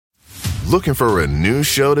Looking for a new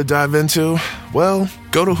show to dive into? Well,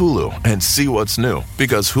 go to Hulu and see what's new,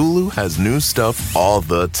 because Hulu has new stuff all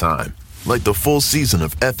the time. Like the full season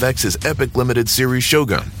of FX's epic limited series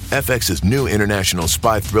Shogun, FX's new international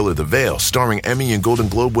spy thriller The Veil, starring Emmy and Golden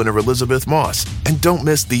Globe winner Elizabeth Moss. And don't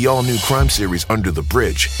miss the all-new crime series Under the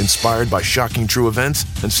Bridge, inspired by shocking true events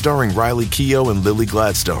and starring Riley Keough and Lily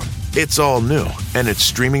Gladstone. It's all new, and it's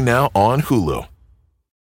streaming now on Hulu.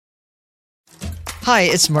 Hi,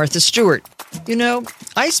 it's Martha Stewart. You know,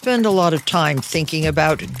 I spend a lot of time thinking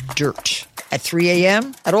about dirt. At 3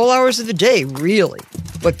 a.m., at all hours of the day, really.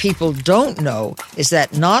 What people don't know is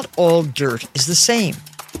that not all dirt is the same.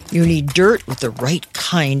 You need dirt with the right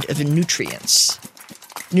kind of nutrients.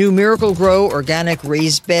 New Miracle-Gro organic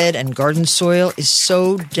raised bed and garden soil is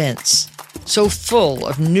so dense, so full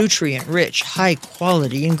of nutrient-rich,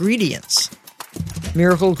 high-quality ingredients.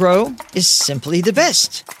 Miracle-Gro is simply the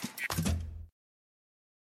best.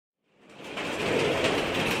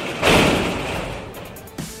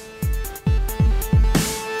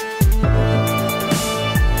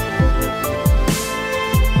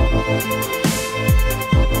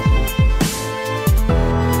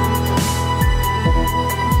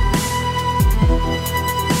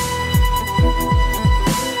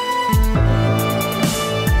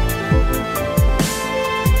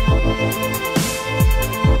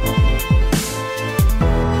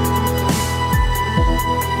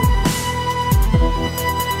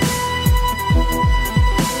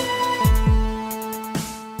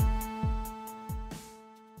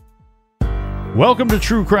 Welcome to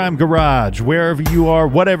True Crime Garage. Wherever you are,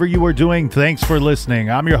 whatever you are doing, thanks for listening.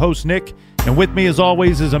 I'm your host, Nick, and with me, as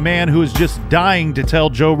always, is a man who is just dying to tell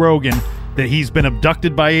Joe Rogan that he's been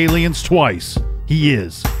abducted by aliens twice. He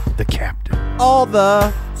is the captain. All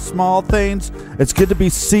the small things. It's good to be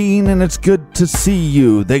seen, and it's good to see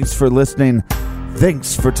you. Thanks for listening.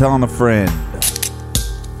 Thanks for telling a friend.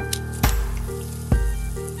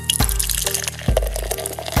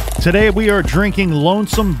 Today we are drinking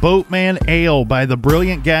Lonesome Boatman Ale by the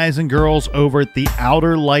brilliant guys and girls over at the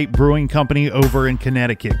Outer Light Brewing Company over in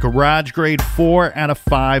Connecticut. Garage grade 4 out of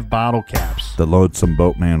 5 bottle caps. The Lonesome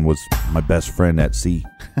Boatman was my best friend at sea.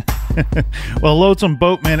 Well, Lonesome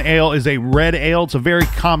Boatman Ale is a red ale. It's a very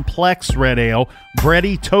complex red ale,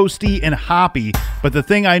 bready, toasty, and hoppy. But the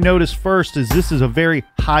thing I noticed first is this is a very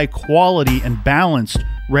high quality and balanced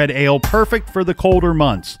red ale, perfect for the colder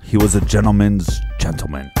months. He was a gentleman's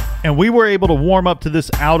gentleman. And we were able to warm up to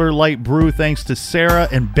this Outer Light brew thanks to Sarah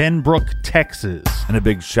in Benbrook, Texas. And a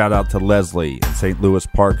big shout out to Leslie in St. Louis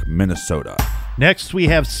Park, Minnesota. Next, we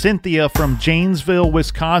have Cynthia from Janesville,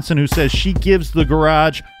 Wisconsin, who says she gives the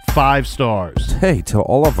garage 5 stars. Hey, to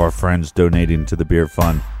all of our friends donating to the beer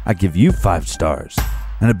fund, I give you 5 stars.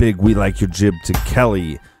 And a big we like your jib to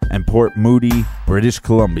Kelly and Port Moody, British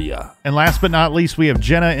Columbia. And last but not least, we have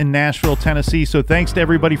Jenna in Nashville, Tennessee. So thanks to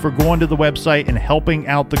everybody for going to the website and helping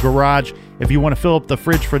out the garage. If you want to fill up the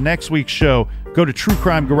fridge for next week's show, go to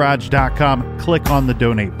truecrimegarage.com, click on the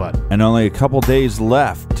donate button. And only a couple days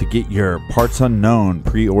left to get your Parts Unknown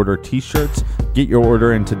pre-order t-shirts. Get your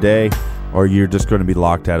order in today, or you're just going to be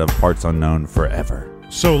locked out of Parts Unknown forever.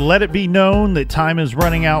 So let it be known that time is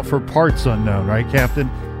running out for Parts Unknown, right,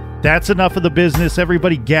 Captain? That's enough of the business.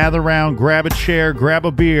 Everybody gather around, grab a chair, grab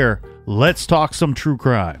a beer. Let's talk some true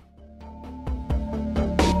crime.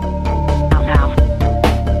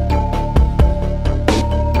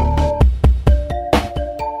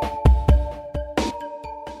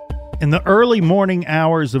 In the early morning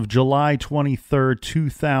hours of July 23rd,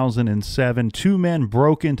 2007, 2 men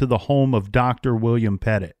broke into the home of Dr. William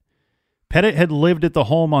Pettit. Pettit had lived at the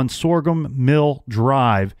home on Sorghum Mill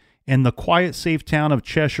Drive in the quiet, safe town of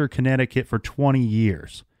Cheshire, Connecticut for 20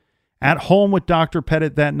 years. At home with Dr.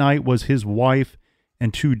 Pettit that night was his wife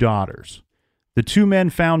and 2 daughters. The 2 men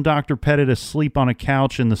found Dr. Pettit asleep on a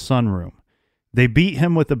couch in the sunroom. They beat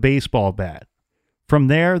him with a baseball bat. From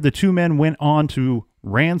there, the 2 men went on to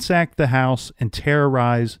ransack the house and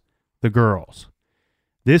terrorize the girls.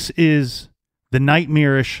 This is the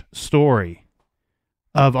nightmarish story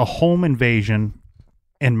of a home invasion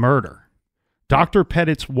and murder. Dr.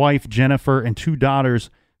 Pettit's wife, Jennifer, and 2 daughters,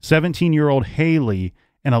 17-year-old Haley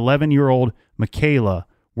and 11-year-old Michaela,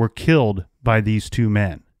 were killed by these 2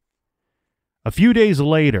 men. A few days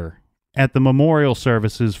later, at the memorial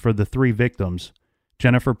services for the 3 victims,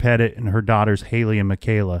 Jennifer Pettit and her daughters Haley and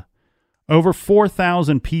Michaela, over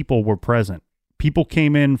 4,000 people were present. People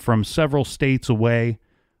came in from several states away.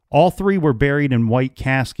 All 3 were buried in white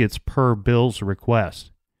caskets per Bill's request.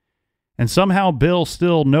 And somehow Bill,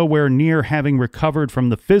 still nowhere near having recovered from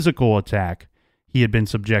the physical attack he had been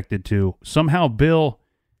subjected to, somehow Bill,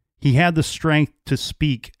 He had the strength to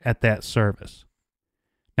speak at that service.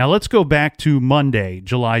 Now let's go back to Monday,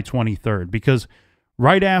 July 23rd, because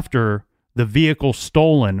right after the vehicle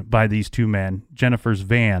stolen by these two men, Jennifer's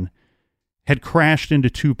van, had crashed into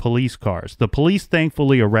two police cars. The police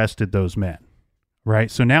thankfully arrested those men, right?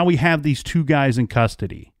 So now we have these two guys in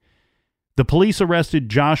custody. The police arrested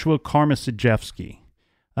Joshua Karmasajewski.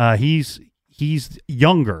 He's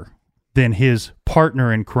younger than his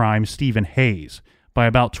partner in crime, Stephen Hayes, by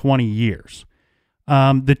about 20 years.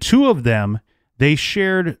 The two of them, they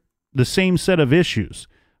shared the same set of issues.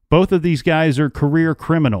 Both of these guys are career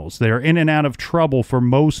criminals. They're in and out of trouble for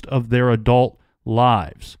most of their adult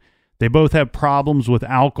lives. They both have problems with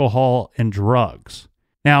alcohol and drugs.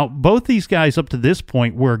 Now, both these guys up to this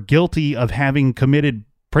point were guilty of having committed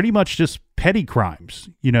pretty much just petty crimes,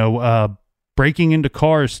 breaking into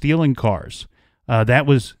cars, stealing cars. That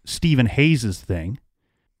was Stephen Hayes' thing.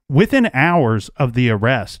 Within hours of the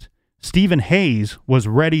arrest, Stephen Hayes was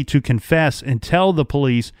ready to confess and tell the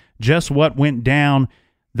police just what went down,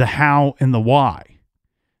 the how and the why.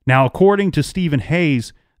 Now, according to Stephen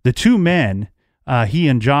Hayes, the two men, he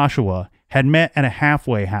and Joshua, had met at a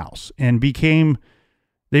halfway house and became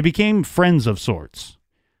friends of sorts.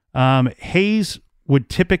 Hayes would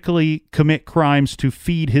typically commit crimes to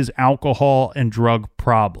feed his alcohol and drug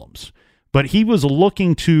problems, but he was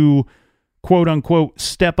looking to, quote unquote,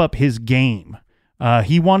 step up his game.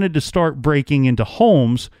 He wanted to start breaking into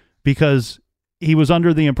homes because he was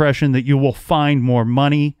under the impression that you will find more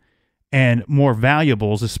money and more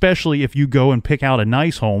valuables, especially if you go and pick out a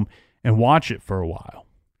nice home and watch it for a while.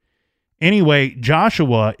 Anyway,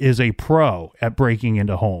 Joshua is a pro at breaking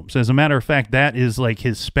into homes. As a matter of fact, that is like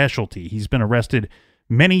his specialty. He's been arrested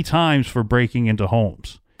many times for breaking into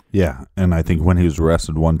homes. Yeah, and I think when he was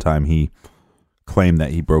arrested one time, he claimed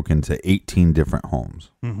that he broke into 18 different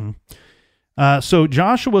homes. Mm-hmm. So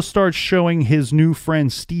Joshua starts showing his new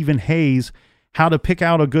friend Stephen Hayes how to pick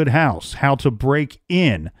out a good house, how to break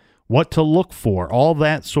in, what to look for, all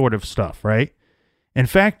that sort of stuff, right? In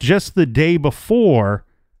fact, just the day before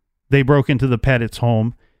they broke into the Pettit's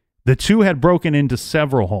home, the two had broken into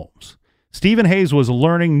several homes. Stephen Hayes was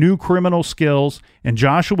learning new criminal skills, and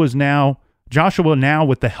Joshua now,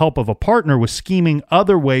 with the help of a partner, was scheming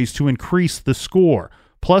other ways to increase the score.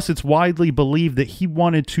 Plus, it's widely believed that he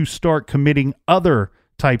wanted to start committing other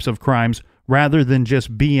types of crimes rather than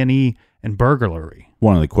just B&E and burglary.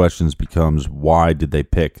 One of the questions becomes, why did they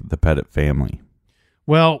pick the Pettit family?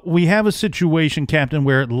 Well, we have a situation, Captain,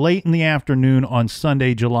 where late in the afternoon on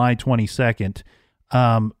Sunday, July 22nd,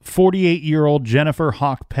 48-year-old Jennifer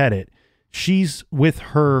Hawk Pettit, she's with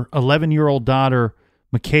her 11-year-old daughter,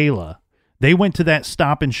 Michaela. They went to that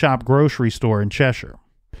Stop and Shop grocery store in Cheshire.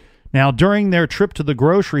 Now, during their trip to the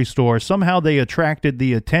grocery store, somehow they attracted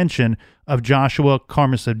the attention of Joshua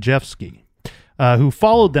Karmasajewski, who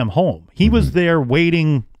followed them home. He was there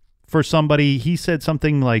waiting for somebody. He said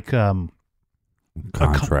something like a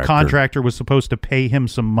contractor was supposed to pay him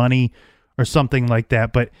some money or something like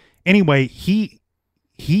that. But anyway, he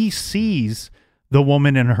sees the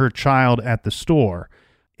woman and her child at the store.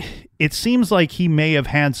 It seems like he may have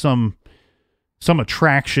had some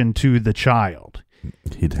attraction to the child.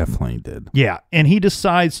 He definitely did. Yeah, and he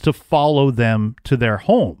decides to follow them to their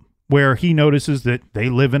home, where he notices that they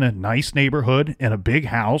live in a nice neighborhood in a big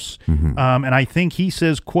house. Mm-hmm. And I think he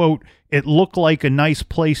says, quote, "It looked like a nice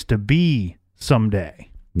place to be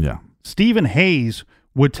someday." Yeah. Stephen Hayes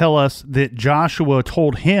would tell us that Joshua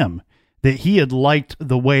told him that he had liked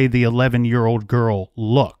the way the 11-year-old girl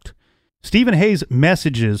looked. Stephen Hayes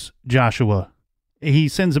messages Joshua. He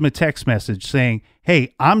sends him a text message saying,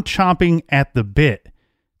 "Hey, I'm chomping at the bit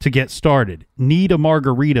to get started. Need a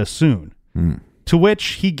margarita soon." To which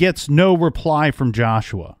he gets no reply from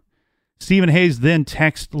Joshua. Stephen Hayes then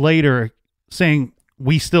texts later saying,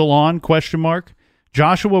 "We still on?" ?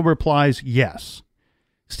 Joshua replies, "Yes."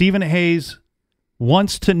 Stephen Hayes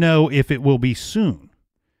wants to know if it will be soon.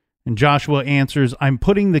 And Joshua answers, "I'm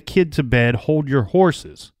putting the kid to bed. Hold your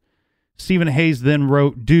horses." Stephen Hayes then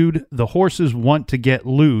wrote, "Dude, the horses want to get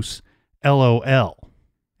loose, LOL."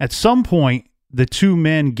 At some point, the two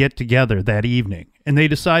men get together that evening, and they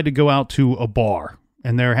decide to go out to a bar,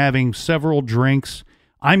 and they're having several drinks.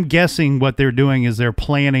 I'm guessing what they're doing is they're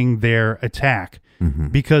planning their attack,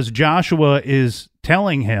 because Joshua is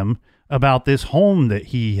telling him about this home that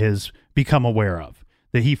he has become aware of,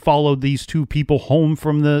 that he followed these two people home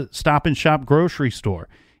from the Stop and Shop grocery store.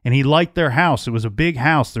 And he liked their house. It was a big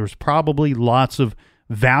house. There was probably lots of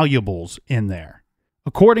valuables in there.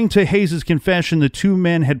 According to Hayes' confession, the two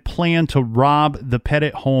men had planned to rob the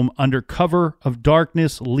Pettit home under cover of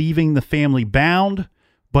darkness, leaving the family bound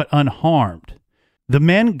but unharmed. The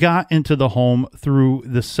men got into the home through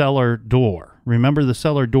the cellar door. Remember the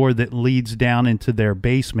cellar door that leads down into their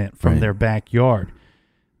basement from their backyard.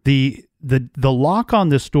 The lock on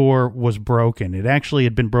this door was broken. It actually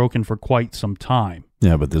had been broken for quite some time.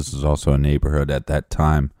 Yeah, but this is also a neighborhood at that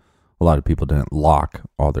time. A lot of people didn't lock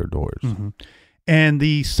all their doors. Mm-hmm. And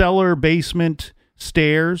the cellar basement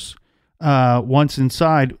stairs, once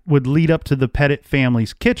inside, would lead up to the Pettit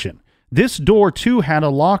family's kitchen. This door, too, had a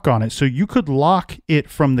lock on it, so you could lock it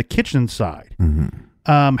from the kitchen side.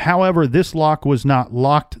 Mm-hmm. However, this lock was not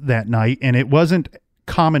locked that night, and it wasn't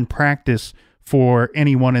common practice for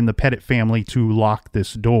anyone in the Pettit family to lock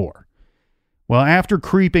this door. Well, after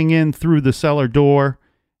creeping in through the cellar door,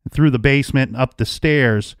 through the basement, and up the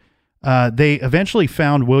stairs, they eventually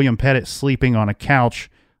found William Pettit sleeping on a couch.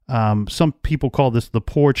 Some people call this the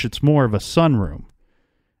porch. It's more of a sunroom.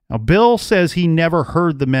 Now, Bill says he never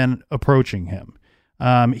heard the men approaching him.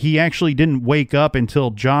 He actually didn't wake up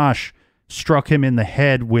until Josh struck him in the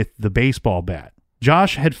head with the baseball bat.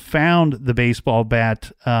 Josh had found the baseball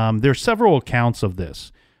bat. There's several accounts of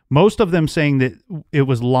this. Most of them saying that it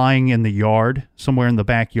was lying in the yard, somewhere in the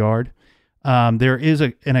backyard. There is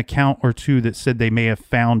an account or two that said they may have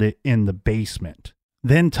found it in the basement.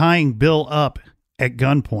 Then tying Bill up at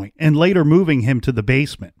gunpoint and later moving him to the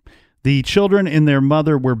basement. The children and their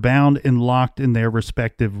mother were bound and locked in their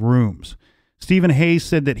respective rooms. Stephen Hayes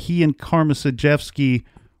said that he and Karmasajewski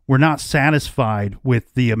were not satisfied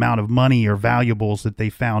with the amount of money or valuables that they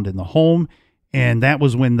found in the home, and that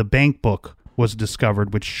was when the bank book was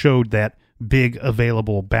discovered, which showed that big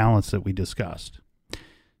available balance that we discussed.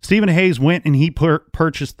 Stephen Hayes went and he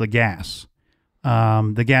purchased the gas,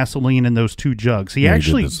 the gasoline in those 2 jugs. He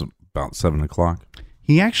actually did this about 7 o'clock.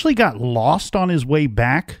 He actually got lost on his way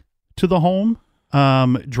back to the home,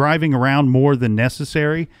 driving around more than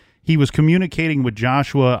necessary. He was communicating with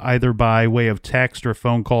Joshua either by way of text or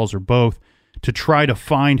phone calls or both to try to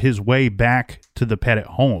find his way back to the Pettit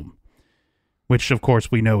home, which, of course,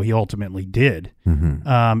 we know he ultimately did.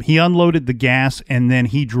 Mm-hmm. He unloaded the gas, and then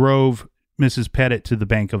he drove Mrs. Pettit to the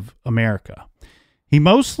Bank of America. He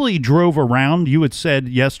mostly drove around. You had said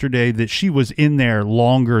yesterday that she was in there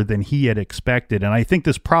longer than he had expected, and I think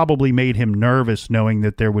this probably made him nervous knowing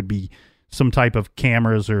that there would be some type of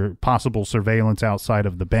cameras or possible surveillance outside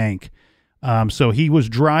of the bank. So he was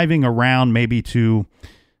driving around maybe to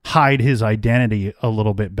hide his identity a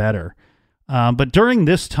little bit better. But during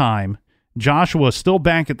this time, Joshua, still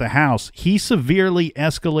back at the house, he severely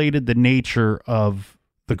escalated the nature of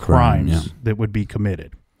the crimes that would be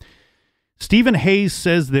committed. Stephen Hayes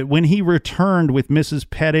says that when he returned with Mrs.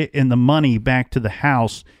 Pettit and the money back to the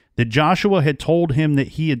house, that Joshua had told him that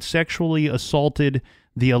he had sexually assaulted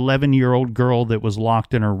the 11-year-old girl that was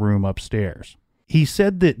locked in her room upstairs. He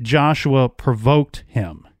said that Joshua provoked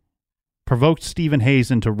Stephen Hayes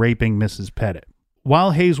into raping Mrs. Pettit.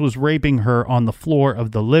 While Hayes was raping her on the floor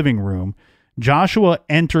of the living room, Joshua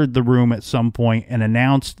entered the room at some point and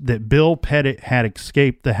announced that Bill Pettit had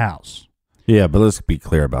escaped the house. Yeah, but let's be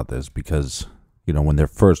clear about this because, when they're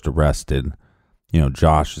first arrested,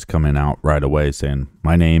 Josh is coming out right away saying,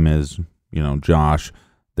 my name is, Josh.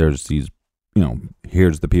 There's these,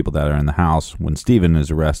 here's the people that are in the house. When Stephen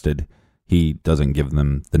is arrested, he doesn't give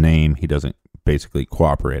them the name. He doesn't basically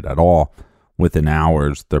cooperate at all. Within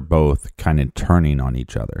hours, they're both kind of turning on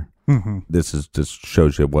each other. Mm-hmm. This is just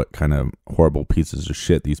shows you what kind of horrible pieces of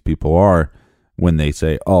shit these people are when they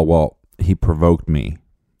say, oh, well, he provoked me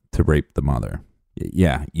to rape the mother.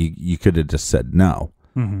 Yeah, you could have just said no.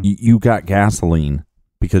 Mm-hmm. You got gasoline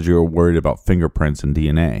because you were worried about fingerprints and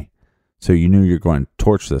DNA. So you knew you're going to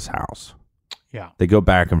torch this house. Yeah. They go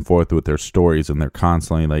back and forth with their stories and they're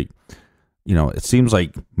constantly like, it seems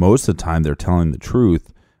like most of the time they're telling the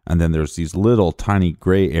truth. And then there's these little tiny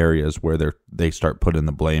gray areas where they start putting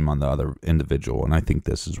the blame on the other individual. And I think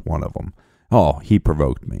this is one of them. Oh, he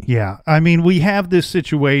provoked me. Yeah. I mean, we have this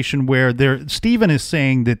situation where Stephen is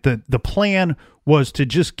saying that the plan was to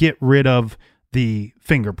just get rid of the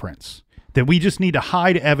fingerprints, that we just need to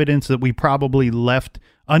hide evidence that we probably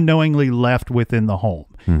unknowingly left within the home.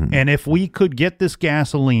 Mm-hmm. And if we could get this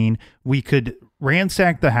gasoline, we could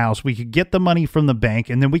ransack the house, we could get the money from the bank,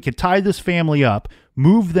 and then we could tie this family up,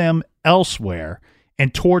 move them elsewhere,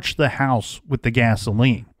 and torch the house with the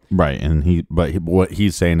gasoline. Right, and what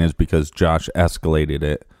he's saying is because Josh escalated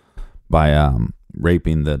it by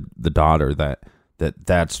raping the daughter,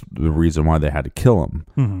 that's the reason why they had to kill him.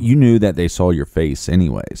 Mm-hmm. You knew that they saw your face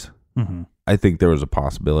anyways. Mm-hmm. I think there was a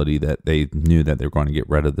possibility that they knew that they were going to get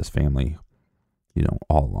rid of this family,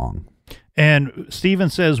 all along. And Stephen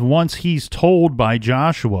says once he's told by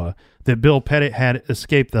Joshua that Bill Pettit had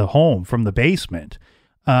escaped the home from the basement,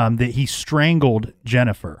 that he strangled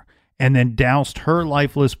Jennifer and then doused her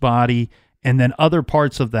lifeless body and then other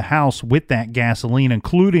parts of the house with that gasoline,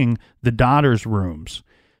 including the daughters' rooms,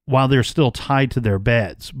 while they're still tied to their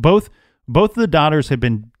beds. Both of the daughters had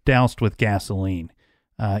been doused with gasoline,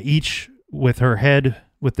 each with their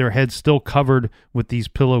heads still covered with these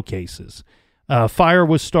pillowcases. Fire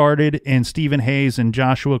was started, and Stephen Hayes and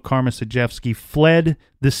Joshua Karmasajewski fled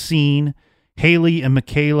the scene. Haley and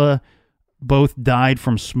Michaela both died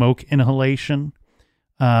from smoke inhalation.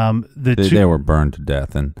 They were burned to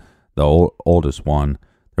death, and the oldest one,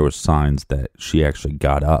 there were signs that she actually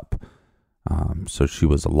got up. So she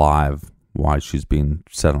was alive while she's being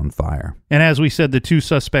set on fire. And as we said, the two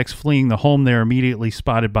suspects fleeing the home, they're immediately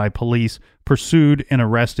spotted by police, pursued and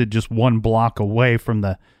arrested just 1 block away from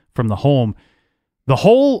the home. The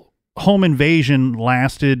whole home invasion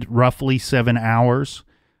lasted roughly 7 hours.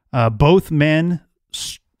 Both men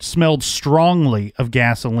smelled strongly of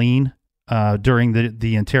gasoline during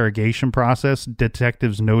the interrogation process.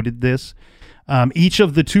 Detectives noted this. Each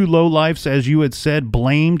of the two lowlifes, as you had said,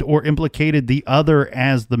 blamed or implicated the other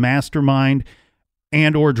as the mastermind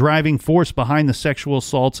and or driving force behind the sexual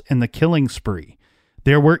assaults and the killing spree.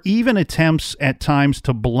 There were even attempts at times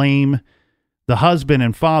to blame the husband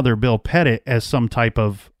and father, Bill Pettit, as some type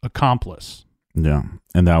of accomplice. Yeah,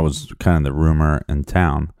 and that was kind of the rumor in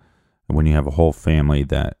town. When you have a whole family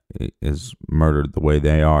that is murdered the way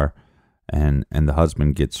they are, and the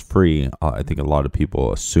husband gets free, I think a lot of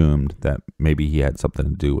people assumed that maybe he had something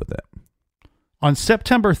to do with it. On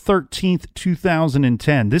September 13th,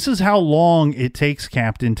 2010, this is how long it takes,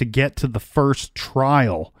 Captain, to get to the first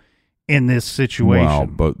trial in this situation. Well,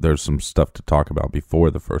 but there's some stuff to talk about before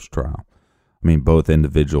the first trial. I mean, both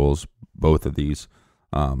individuals, both of these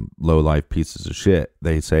low-life pieces of shit,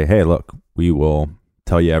 they say, hey, look, we will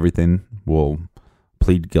tell you everything. We'll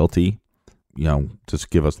plead guilty. Just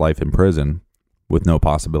give us life in prison with no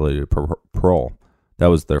possibility of parole. That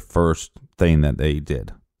was their first thing that they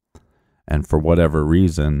did. And for whatever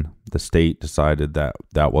reason, the state decided that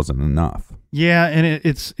that wasn't enough. Yeah, and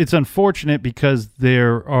it's unfortunate because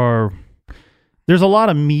there's a lot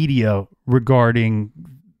of media regarding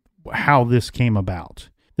how this came about.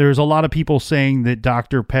 There's a lot of people saying that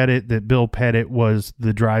that Bill Pettit was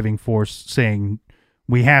the driving force, saying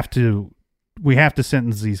we have to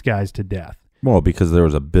sentence these guys to death. Well, because there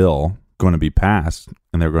was a bill going to be passed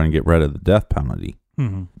and they're going to get rid of the death penalty.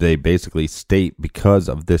 Mm-hmm. They basically state, because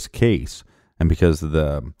of this case and because of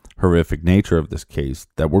the horrific nature of this case,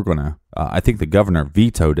 that we're going to, I think the governor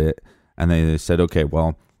vetoed it, and they said, okay,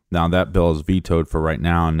 well, now that bill is vetoed for right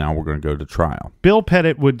now, and now we're going to go to trial. Bill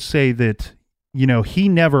Pettit would say that, he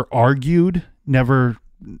never argued, never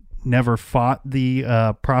fought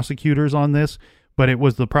the prosecutors on this, but it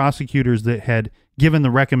was the prosecutors that had given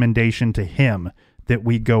the recommendation to him that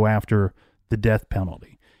we go after the death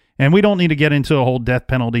penalty. And we don't need to get into a whole death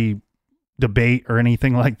penalty debate or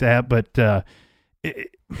anything like that, but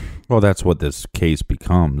well, that's what this case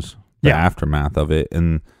becomes, the aftermath of it.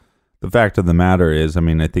 And the fact of the matter is,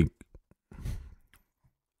 I think,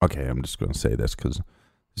 okay, I'm just going to say this because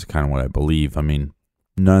this is kind of what I believe. None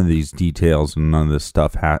of these details and none of this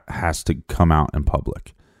stuff has to come out in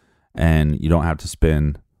public. And you don't have to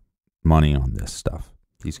spend money on this stuff.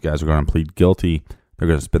 These guys are going to plead guilty. They're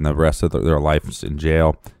going to spend the rest of their lives in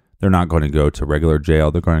jail. They're not going to go to regular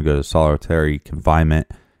jail. They're going to go to solitary confinement.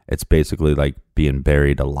 It's basically like being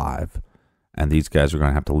buried alive. And these guys are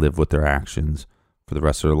going to have to live with their actions for the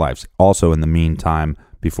rest of their lives. Also, in the meantime,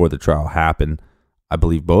 before the trial happened, I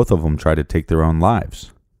believe both of them tried to take their own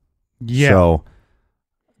lives. Yeah. So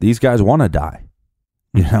these guys want to die,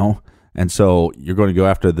 And so you're going to go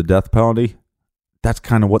after the death penalty? That's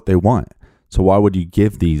kind of what they want. So why would you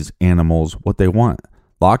give these animals what they want?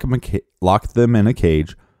 Lock them in a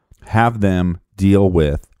cage, have them deal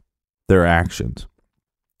with their actions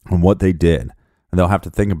and what they did. And they'll have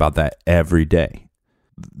to think about that every day.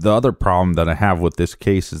 The other problem that I have with this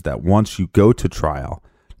case is that once you go to trial,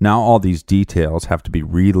 now all these details have to be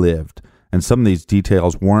relived. And some of these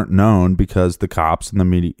details weren't known because the cops and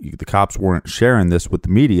the cops weren't sharing this with the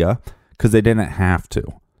media because they didn't have to.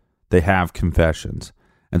 They have confessions.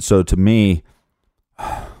 And so to me,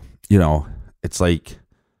 it's like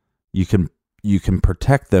you can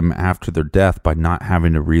protect them after their death by not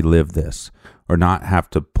having to relive this or not have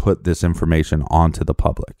to put this information onto the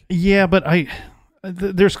public. Yeah, but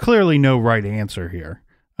there's clearly no right answer here.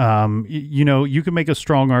 You can make a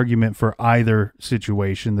strong argument for either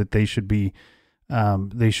situation, that they should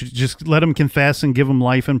just let them confess and give them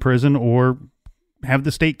life in prison, or have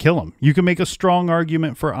the state kill them. You can make a strong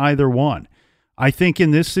argument for either one. I think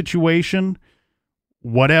in this situation,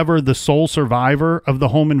 whatever the sole survivor of the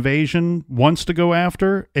home invasion wants to go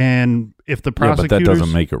after. And if the prosecutors... Yeah, but that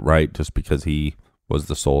doesn't make it right just because he was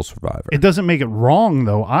the sole survivor. It doesn't make it wrong,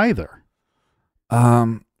 though, either.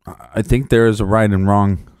 I think there is a right and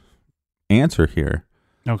wrong answer here.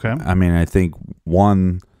 Okay. I mean, I think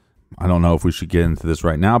one, I don't know if we should get into this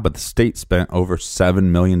right now, but the state spent over $7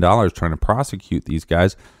 million trying to prosecute these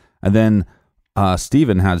guys. And then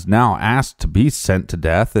Stephen has now asked to be sent to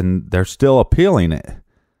death, and they're still appealing it.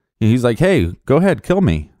 He's like, hey, go ahead, kill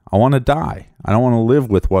me. I want to die. I don't want to live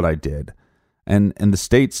with what I did. And the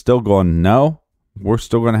state's still going, no, we're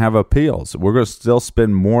still going to have appeals. We're going to still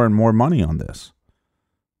spend more and more money on this.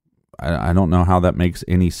 I don't know how that makes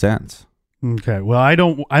any sense. Okay. Well, I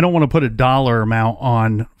don't want to put a dollar amount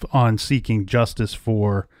on seeking justice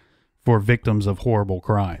for victims of horrible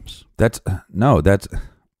crimes.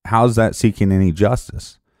 How's that seeking any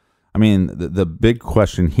justice? I mean, the big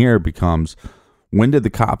question here becomes, when did the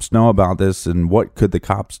cops know about this, and what could the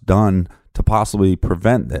cops done to possibly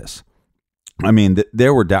prevent this? I mean, they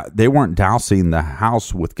weren't dousing the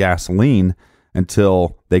house with gasoline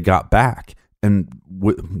until they got back, and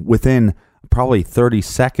within probably 30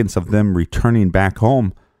 seconds of them returning back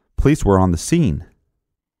home, police were on the scene.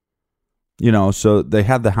 You know, so they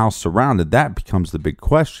had the house surrounded. That becomes the big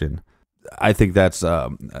question. I think that's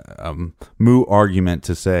a moot argument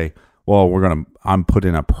to say, well, I'm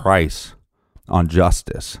putting a price on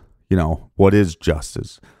justice. You know, what is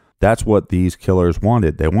justice? That's what these killers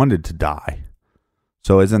wanted. They wanted to die.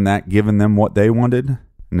 So isn't that giving them what they wanted?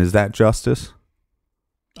 And is that justice?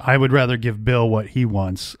 I would rather give Bill what he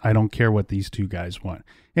wants. I don't care what these two guys want.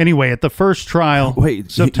 Anyway, at the first trial,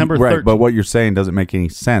 September 13th. Right, but what you're saying doesn't make any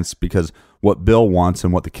sense, because what Bill wants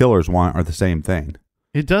and what the killers want are the same thing.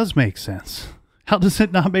 It does make sense. How does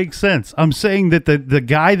it not make sense? I'm saying that the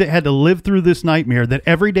guy that had to live through this nightmare, that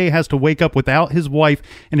every day has to wake up without his wife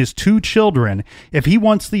and his 2 children, if he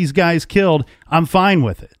wants these guys killed, I'm fine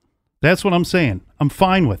with it. That's what I'm saying. I'm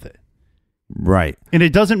fine with it. Right. And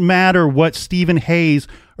it doesn't matter what Stephen Hayes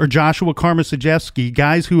or Joshua Karmasajewski,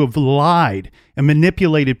 guys who have lied and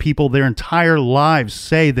manipulated people their entire lives,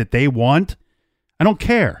 say that they want. I don't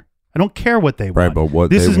care. I don't care what they want. Right, but what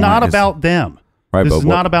this is not about them. Right, this is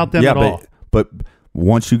not about them at all. But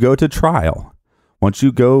once you go to trial, once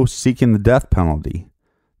you go seeking the death penalty,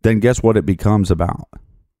 then guess what it becomes about?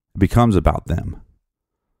 It becomes about them.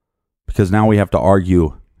 Because now we have to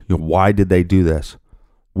argue, why did they do this?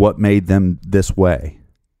 What made them this way?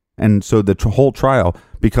 And so the whole trial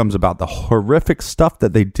becomes about the horrific stuff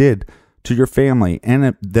that they did to your family,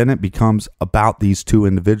 and then it becomes about these 2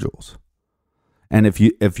 individuals. And if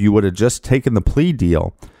you would have just taken the plea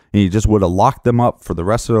deal and you just would have locked them up for the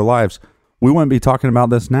rest of their lives, we wouldn't be talking about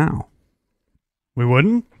this now. We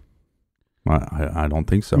wouldn't? I don't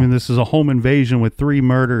think so. I mean, this is a home invasion with 3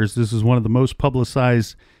 murders. This is one of the most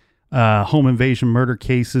publicized home invasion murder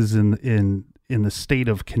cases in the state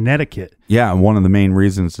of Connecticut. Yeah, and one of the main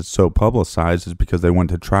reasons it's so publicized is because they went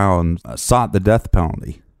to trial and sought the death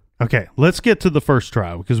penalty. Okay, let's get to the first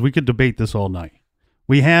trial, because we could debate this all night.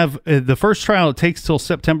 We have the first trial. It takes till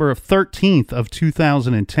September 13th of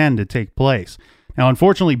 2010 to take place. Now,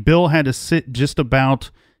 unfortunately, Bill had to sit just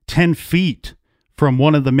about 10 feet from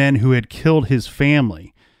one of the men who had killed his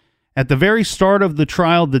family. At the very start of the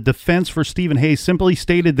trial, the defense for Stephen Hayes simply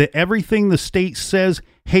stated that everything the state says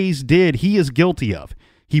Hayes did, he is guilty of.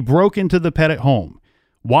 He broke into the Pettit home,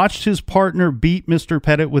 watched his partner beat Mr.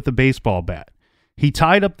 Pettit with a baseball bat. He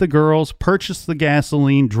tied up the girls, purchased the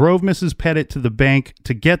gasoline, drove Mrs. Pettit to the bank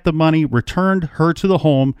to get the money, returned her to the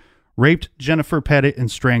home, raped Jennifer Pettit,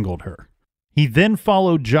 and strangled her. He then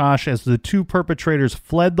followed Josh as the 2 perpetrators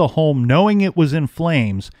fled the home, knowing it was in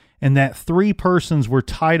flames and that 3 persons were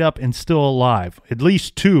tied up and still alive. At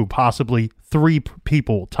least 2, possibly 3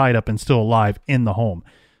 people tied up and still alive in the home.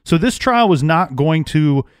 So this trial was not going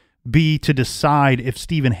to be to decide if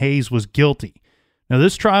Stephen Hayes was guilty. Now,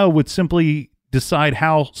 this trial would simply decide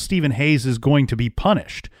how Stephen Hayes is going to be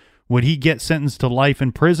punished. Would he get sentenced to life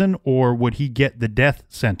in prison, or would he get the death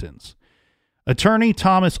sentence? Attorney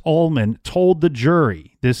Thomas Ullman told the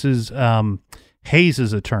jury, this is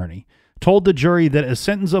Hayes' attorney, told the jury that a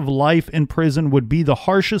sentence of life in prison would be the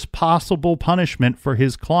harshest possible punishment for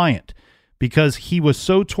his client because he was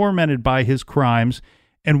so tormented by his crimes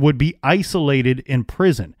and would be isolated in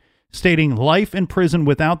prison, stating life in prison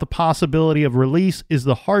without the possibility of release is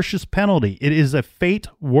the harshest penalty. It is a fate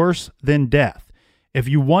worse than death. If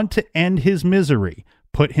you want to end his misery,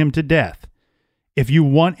 put him to death. If you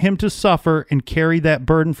want him to suffer and carry that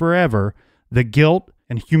burden forever, the guilt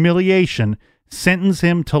and humiliation, sentence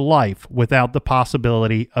him to life without the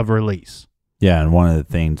possibility of release. Yeah, and one of the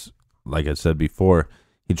things, like I said before,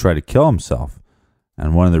 he tried to kill himself.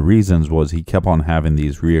 And one of the reasons was he kept on having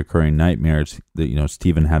these reoccurring nightmares that,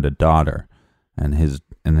 Stephen had a daughter, and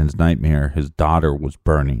in his nightmare, his daughter was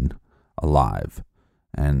burning alive.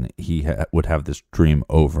 And he would have this dream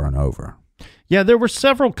over and over. Yeah, there were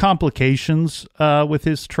several complications with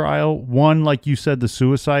his trial. One, like you said, the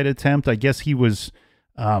suicide attempt. I guess he was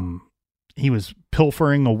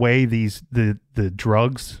pilfering away the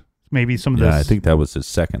drugs. Maybe some of this. Yeah, I think that was his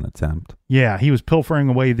second attempt. Yeah, he was pilfering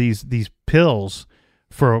away these pills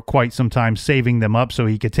for quite some time, saving them up so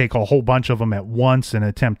he could take a whole bunch of them at once and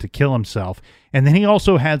attempt to kill himself. And then he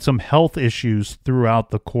also had some health issues throughout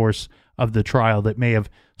the course of the trial that may have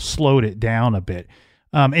slowed it down a bit.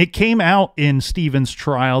 It came out in Stephen's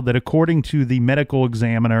trial that according to the medical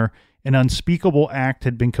examiner, an unspeakable act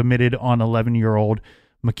had been committed on 11-year-old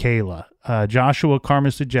Michaela. Joshua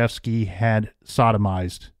Karmaszewski had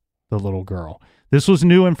sodomized the little girl. This was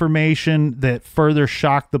new information that further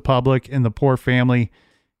shocked the public, and the poor family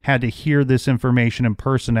had to hear this information in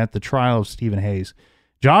person at the trial of Stephen Hayes.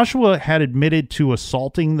 Joshua had admitted to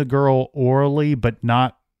assaulting the girl orally, but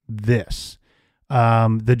not this.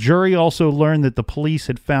 The jury also learned that the police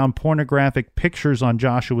had found pornographic pictures on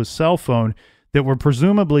Joshua's cell phone that were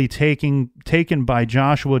presumably taken by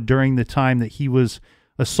Joshua during the time that he was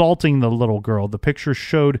assaulting the little girl. The pictures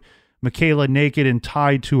showed Michaela naked and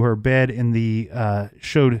tied to her bed, and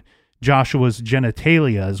showed Joshua's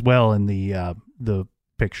genitalia as well in the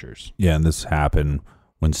pictures. Yeah, and this happened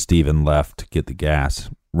when Stephen left to get the gas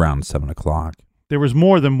around 7:00. There was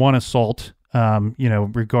more than one assault.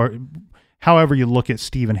 However you look at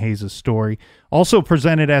Stephen Hayes' story. Also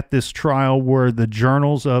presented at this trial were the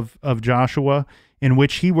journals of Joshua, in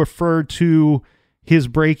which he referred to his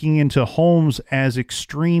breaking into homes as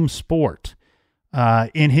extreme sport.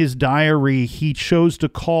 In his diary, he chose to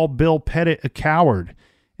call Bill Pettit a coward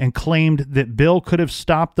and claimed that Bill could have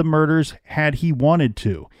stopped the murders had he wanted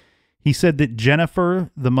to. He said that Jennifer,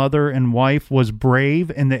 the mother and wife, was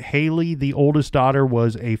brave, and that Haley, the oldest daughter,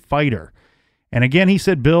 was a fighter. And again, he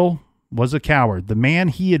said Bill was a coward. The man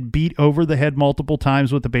he had beat over the head multiple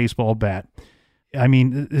times with a baseball bat. I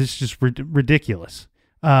mean, it's just ridiculous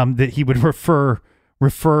that he would refer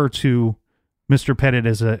to Mr. Pettit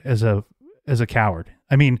as a coward.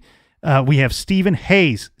 I mean, we have Stephen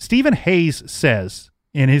Hayes. Stephen Hayes says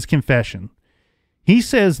in his confession, he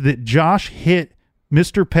says that Josh hit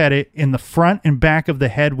Mr. Pettit in the front and back of the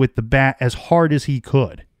head with the bat as hard as he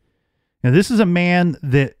could. Now, this is a man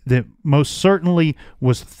that most certainly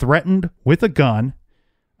was threatened with a gun.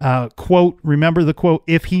 Quote, remember the quote,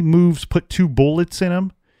 "If he moves, put 2 bullets in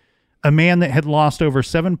him." A man that had lost over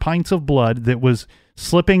 7 pints of blood, that was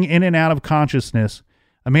slipping in and out of consciousness.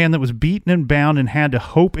 A man that was beaten and bound and had to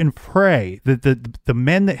hope and pray that the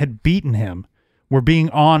men that had beaten him were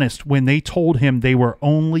being honest when they told him they were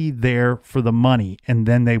only there for the money and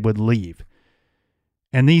then they would leave.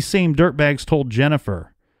 And these same dirtbags told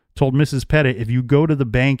Mrs. Pettit, if you go to the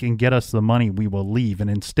bank and get us the money, we will leave. And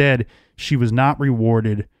instead, she was not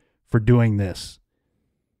rewarded for doing this.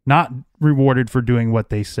 Not rewarded for doing what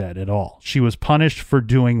they said at all. She was punished for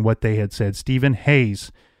doing what they had said. Stephen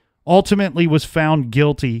Hayes ultimately was found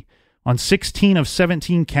guilty on 16 of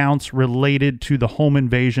 17 counts related to the home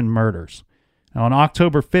invasion murders. Now, on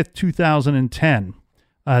October 5th, 2010,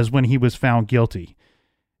 is when he was found guilty.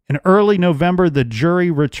 In early November, the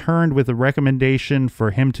jury returned with a recommendation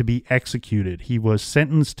for him to be executed. He was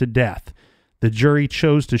sentenced to death. The jury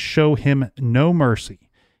chose to show him no mercy.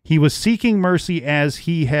 He was seeking mercy as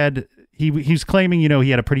he's claiming, he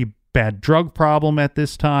had a pretty bad drug problem at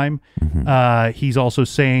this time. Mm-hmm. He's also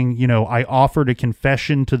saying, I offered a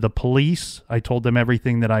confession to the police. I told them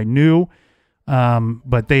everything that I knew,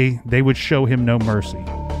 but they would show him no mercy.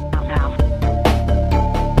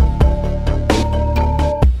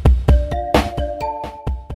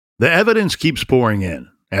 The evidence keeps pouring in.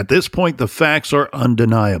 At this point, the facts are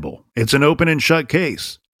undeniable. It's an open and shut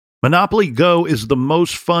case. Monopoly Go is the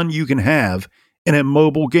most fun you can have in a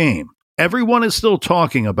mobile game. Everyone is still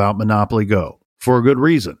talking about Monopoly Go, for a good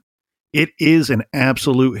reason. It is an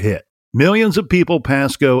absolute hit. Millions of people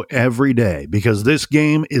pass Go every day because this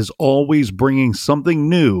game is always bringing something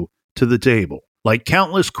new to the table. Like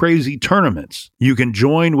countless crazy tournaments you can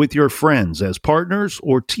join with your friends as partners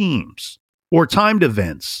or teams. Or timed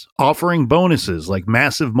events offering bonuses like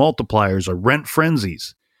massive multipliers or rent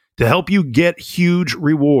frenzies to help you get huge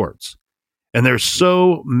rewards. And there's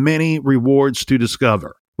so many rewards to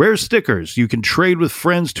discover. Rare stickers you can trade with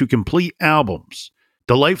friends to complete albums.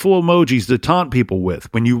 Delightful emojis to taunt people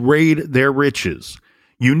with when you raid their riches.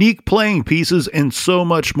 Unique playing pieces and so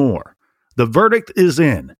much more. The verdict is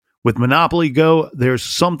in. With Monopoly Go, there's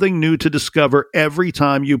something new to discover every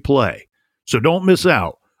time you play. So don't miss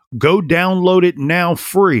out. Go download it now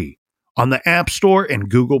free on the App Store and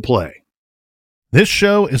Google Play. This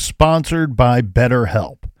show is sponsored by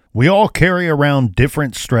BetterHelp. We all carry around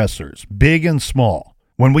different stressors, big and small.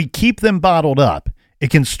 When we keep them bottled up, it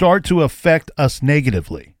can start to affect us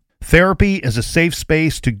negatively. Therapy is a safe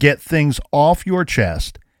space to get things off your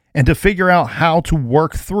chest and to figure out how to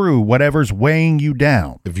work through whatever's weighing you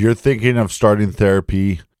down. If you're thinking of starting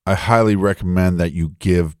therapy, I highly recommend that you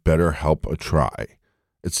give BetterHelp a try.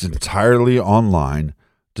 It's entirely online,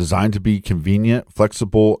 designed to be convenient,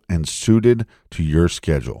 flexible, and suited to your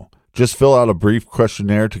schedule. Just fill out a brief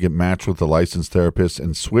questionnaire to get matched with a licensed therapist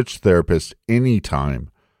and switch therapists anytime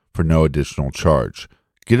for no additional charge.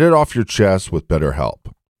 Get it off your chest with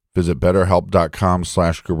BetterHelp. Visit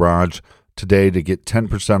BetterHelp.com/garage today to get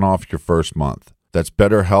 10% off your first month. That's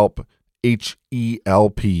BetterHelp,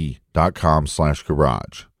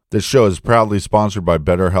 HELP.com/garage. This show is proudly sponsored by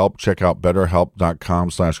BetterHelp. Check out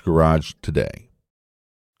BetterHelp.com/garage today.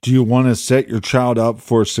 Do you want to set your child up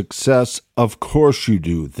for success? Of course you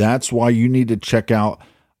do. That's why you need to check out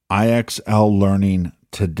IXL Learning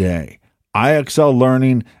today. IXL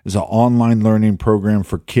Learning is an online learning program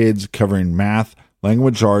for kids covering math,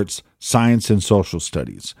 language arts, science, and social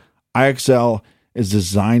studies. IXL is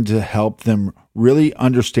designed to help them really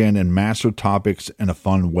understand and master topics in a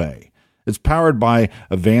fun way. It's powered by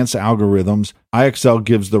advanced algorithms. IXL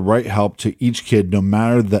gives the right help to each kid, no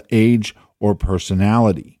matter the age or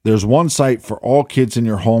personality. There's one site for all kids in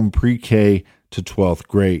your home pre-K to 12th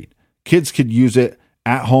grade. Kids could use it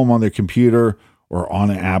at home on their computer or on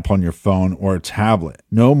an app on your phone or a tablet.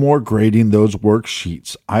 No more grading those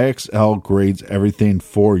worksheets. IXL grades everything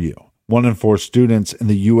for you. 1 in 4 students in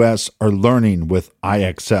the U.S. are learning with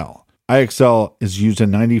IXL. IXL is used in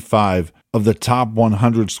 95 of the top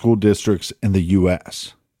 100 school districts in the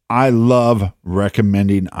U.S. I love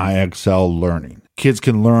recommending IXL Learning. Kids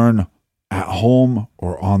can learn at home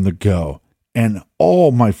or on the go. And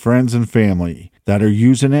all my friends and family that are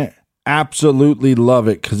using it absolutely love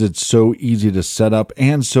it because it's so easy to set up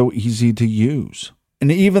and so easy to use. And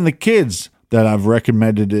even the kids that I've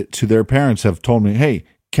recommended it to their parents have told me, hey,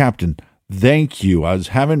 Captain, thank you. I was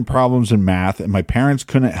having problems in math and my parents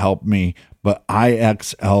couldn't help me, but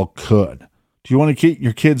IXL could. Do you want to get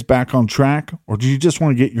your kids back on track, or do you just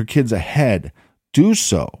want to get your kids ahead? Do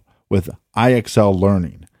so with IXL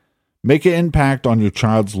Learning. Make an impact on your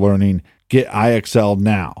child's learning. Get IXL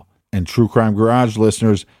now. And True Crime Garage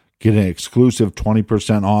listeners get an exclusive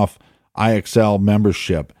 20% off IXL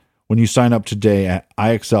membership when you sign up today at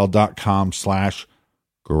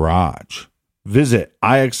IXL.com/garage. Visit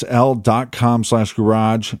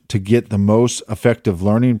IXL.com/garage to get the most effective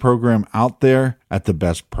learning program out there at the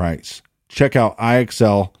best price. Check out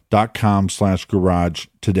IXL.com/garage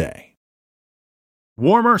today.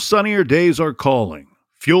 Warmer, sunnier days are calling.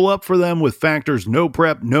 Fuel up for them with Factor's no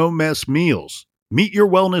prep, no mess meals. Meet your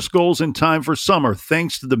wellness goals in time for summer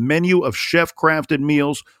thanks to the menu of chef-crafted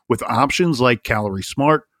meals with options like Calorie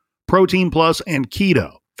Smart, Protein Plus, and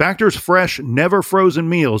Keto. Factor's fresh, never frozen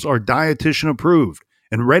meals are dietitian approved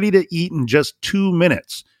and ready to eat in just 2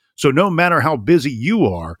 minutes. So no matter how busy you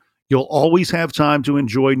are, you'll always have time to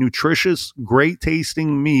enjoy nutritious,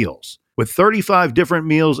 great-tasting meals. With 35 different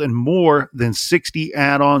meals and more than 60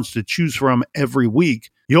 add-ons to choose from every week,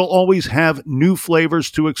 you'll always have new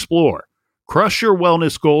flavors to explore. Crush your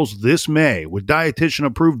wellness goals this May with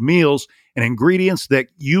dietitian-approved meals and ingredients that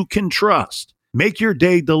you can trust. Make your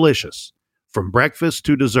day delicious, from breakfast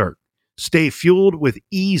to dessert. Stay fueled with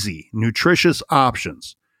easy, nutritious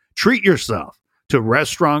options. Treat yourself to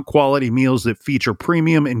restaurant-quality meals that feature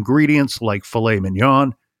premium ingredients like filet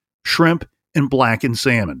mignon, shrimp, and blackened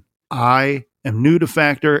salmon. I am new to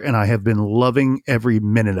Factor, and I have been loving every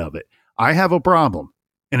minute of it. I have a problem,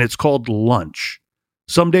 and it's called lunch.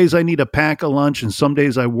 Some days I need to pack a lunch, and some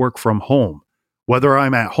days I work from home. Whether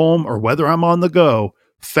I'm at home or whether I'm on the go,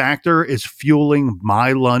 Factor is fueling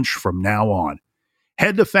my lunch from now on.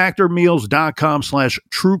 Head to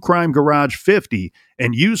factormeals.com/truecrimegarage50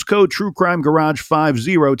 and use code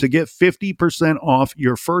truecrimegarage50 to get 50% off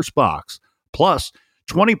your first box, plus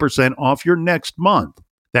 20% off your next month.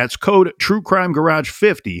 That's code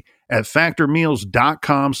truecrimegarage50 at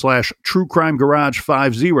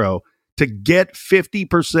factormeals.com/truecrimegarage50 to get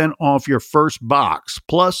 50% off your first box,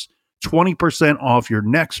 plus 20% off your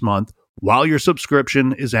next month while your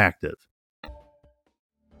subscription is active.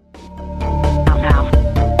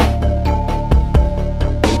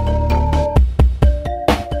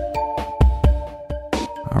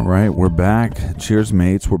 All right, we're back. Cheers,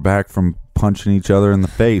 mates. We're back from punching each other in the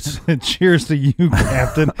face. Cheers to you,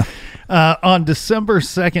 Captain. On December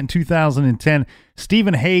 2nd, 2010,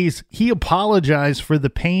 Stephen Hayes, he apologized for the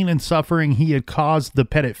pain and suffering he had caused the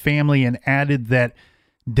Pettit family and added that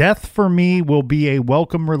death for me will be a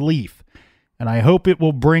welcome relief, and I hope it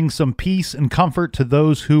will bring some peace and comfort to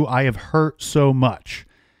those who I have hurt so much.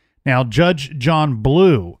 Now, Judge John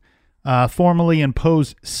Blue formally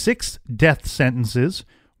imposed 6 death sentences,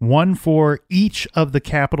 one for each of the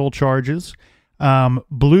capital charges.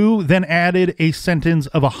 Blue then added a sentence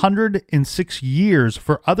of 106 years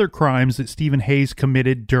for other crimes that Stephen Hayes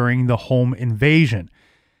committed during the home invasion.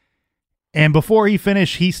 And before he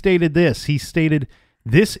finished, he stated this. He stated,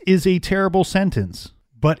 "This is a terrible sentence,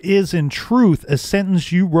 but is in truth a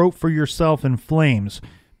sentence you wrote for yourself in flames.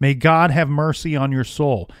 May God have mercy on your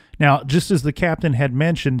soul." Now, just as the captain had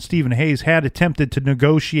mentioned, Stephen Hayes had attempted to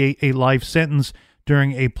negotiate a life sentence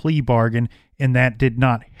during a plea bargain, and that did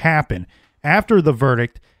not happen. After the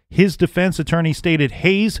verdict, his defense attorney stated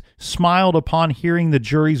Hayes smiled upon hearing the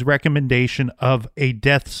jury's recommendation of a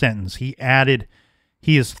death sentence. He added,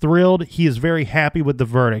 "He is thrilled. He is very happy with the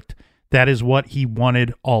verdict. That is what he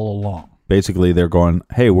wanted all along." Basically, they're going,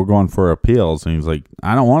 "Hey, we're going for appeals." And he's like,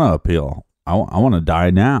 "I don't want to appeal. I want to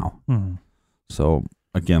die now." Mm-hmm. So,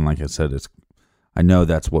 again, like I said, I know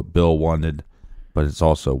that's what Bill wanted, but it's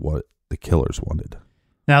also what the killers wanted.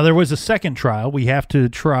 Now, there was a second trial. We have to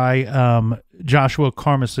try Joshua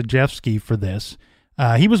Karmasajewski for this.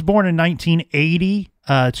 He was born in 1980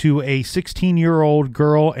 to a 16-year-old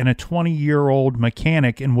girl and a 20-year-old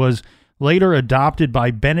mechanic and was later adopted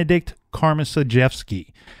by Benedict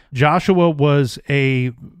Karmasajewski. Joshua was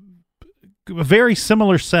a very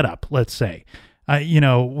similar setup, let's say.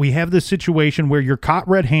 We have this situation where you're caught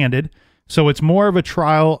red-handed, so it's more of a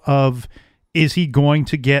trial of, is he going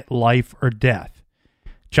to get life or death?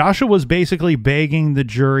 Joshua was basically begging the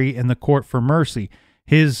jury and the court for mercy.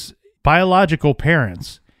 His biological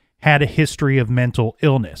parents had a history of mental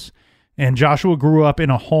illness, and Joshua grew up in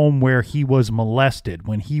a home where he was molested.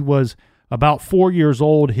 When he was about 4 years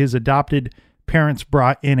old, his adopted parents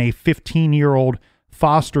brought in a 15-year-old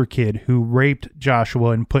foster kid who raped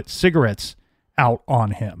Joshua and put cigarettes out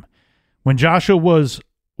on him. When Joshua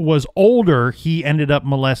was older, he ended up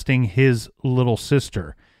molesting his little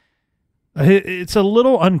sister. It's a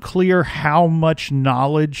little unclear how much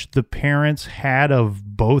knowledge the parents had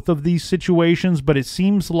of both of these situations, but it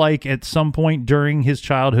seems like at some point during his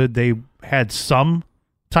childhood, they had some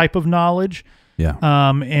type of knowledge. Yeah.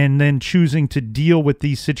 And then choosing to deal with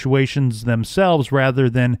these situations themselves rather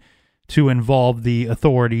than to involve the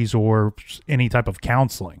authorities or any type of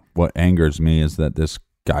counseling. What angers me is that this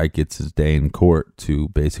guy gets his day in court to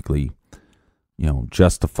basically,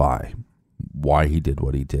 justify why he did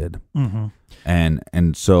what he did. Mm-hmm.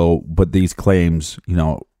 And so, but these claims,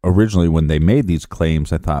 originally when they made these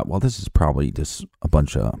claims, I thought, well, this is probably just a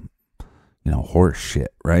bunch of, horse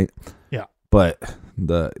shit, right? Yeah. But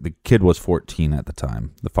the kid was 14 at the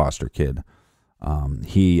time, the foster kid.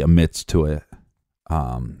 He admits to it.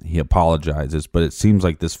 He apologizes, but it seems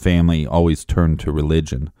like this family always turned to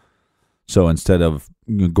religion. So instead of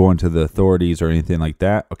going to the authorities or anything like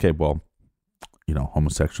that, okay, well,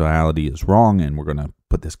 homosexuality is wrong, and we're going to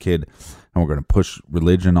put this kid and we're going to push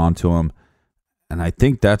religion onto him. And I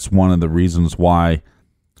think that's one of the reasons why,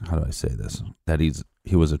 how do I say this, that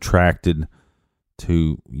he was attracted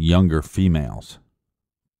to younger females,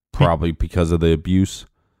 probably because of the abuse.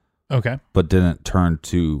 Okay. But didn't turn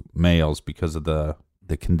to males because of the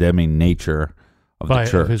condemning nature of the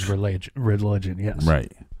church. Of his religion, yes.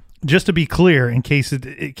 Right. Just to be clear, in case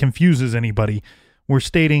it confuses anybody,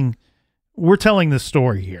 we're telling this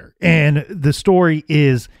story here. And the story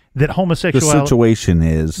is that homosexuality...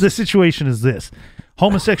 The situation is this.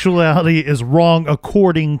 Homosexuality is wrong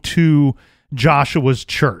according to Joshua's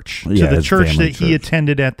church, to the church that he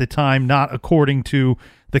attended at the time, not according to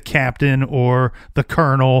the captain or the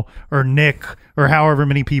colonel or Nick or however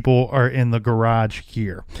many people are in the garage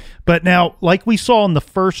here. But now, like we saw in the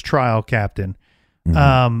first trial, Captain,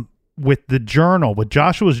 with the journal, with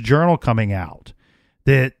Joshua's journal coming out,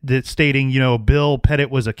 that stating, Bill Pettit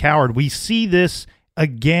was a coward. We see this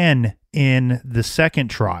again in the second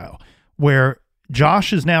trial, where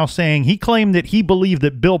Josh is now saying he claimed that he believed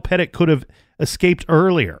that Bill Pettit could have escaped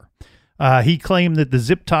earlier. He claimed that the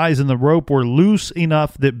zip ties and the rope were loose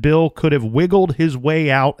enough that Bill could have wiggled his way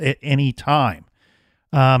out at any time.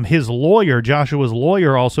 His lawyer, Joshua's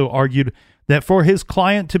lawyer, also argued that for his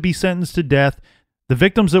client to be sentenced to death, the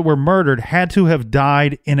victims that were murdered had to have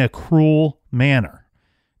died in a cruel manner.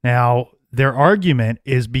 Now, their argument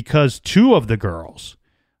is because two of the girls,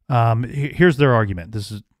 here's their argument.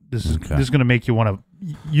 This This is Okay. this is going to make you want to.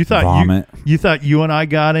 You thought Vomit. you thought you and I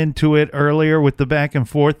got into it earlier with the back and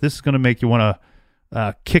forth. This is going to make you want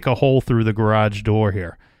to kick a hole through the garage door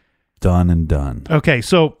here. Done and done. Okay,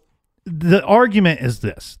 so the argument is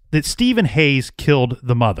this, that Stephen Hayes killed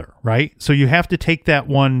the mother, right? So you have to take that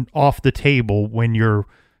one off the table when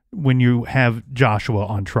you have Joshua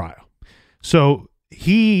on trial. So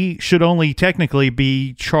he should only technically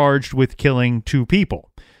be charged with killing two people.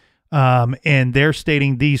 And they're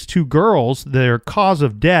stating these two girls, their cause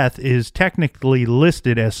of death is technically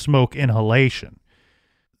listed as smoke inhalation.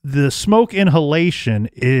 The smoke inhalation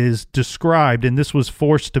is described, and this was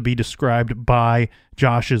forced to be described by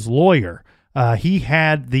Josh's lawyer. He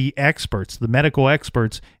had the experts, the medical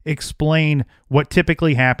experts, explain what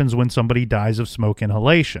typically happens when somebody dies of smoke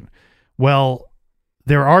inhalation. Well,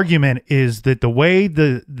 their argument is that the way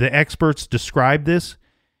the experts described this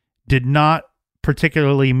did not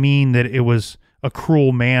particularly mean that it was a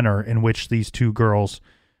cruel manner in which these two girls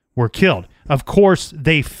were killed. Of course,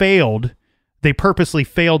 they purposely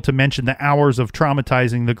failed to mention the hours of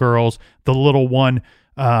traumatizing the girls, the little one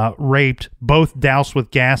raped, both doused with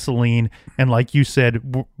gasoline, and like you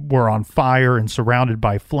said, were on fire and surrounded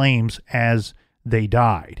by flames as they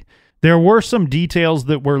died. There were some details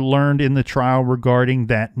that were learned in the trial regarding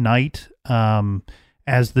that night,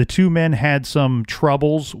 as the two men had some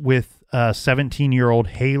troubles with 17-year-old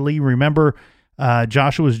Haley. Remember,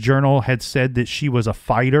 Joshua's journal had said that she was a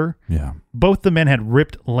fighter. Yeah. Both the men had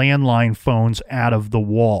ripped landline phones out of the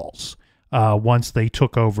walls once they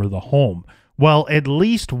took over the home. Well, at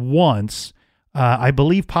least once, I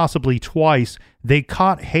believe possibly twice, they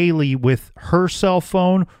caught Haley with her cell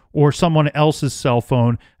phone or someone else's cell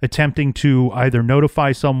phone attempting to either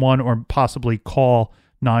notify someone or possibly call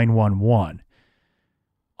 911.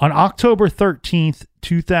 On October 13th,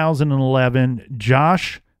 2011,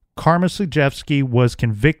 Josh Karmasajewski was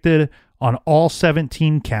convicted on all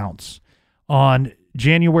 17 counts. On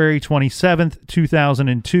January 27th,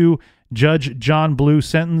 2002, Judge John Blue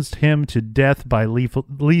sentenced him to death by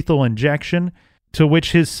lethal injection, to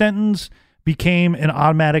which his sentence became an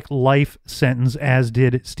automatic life sentence, as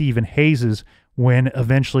did Stephen Hayes's when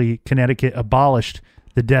eventually Connecticut abolished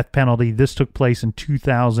the death penalty. This took place in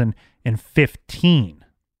 2015.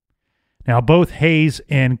 Now, both Hayes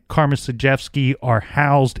and Karmasajewski are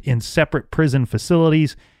housed in separate prison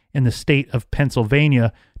facilities in the state of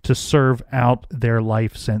Pennsylvania to serve out their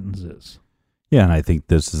life sentences. Yeah, and I think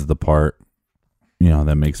this is the part,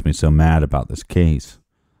 that makes me so mad about this case.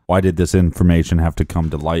 Why did this information have to come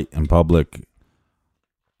to light in public?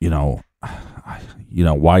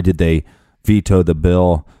 Why did they veto the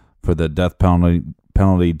bill for the death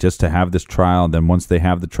penalty just to have this trial? Then once they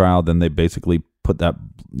have the trial, then they basically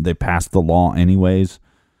they passed the law anyways.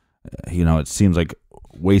 It seems like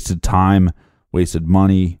wasted time, wasted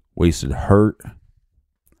money, wasted hurt.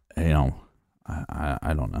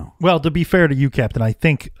 I don't know. Well, to be fair to you, Captain, I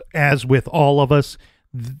think as with all of us,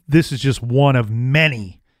 this is just one of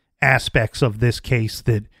many aspects of this case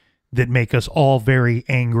that make us all very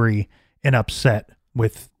angry and upset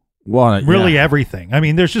with everything. I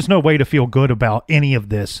mean, there's just no way to feel good about any of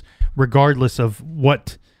this, regardless of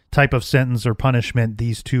what type of sentence or punishment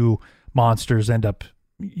these two monsters end up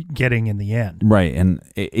getting in the end. Right, and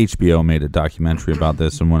HBO made a documentary about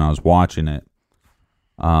this, and when I was watching it,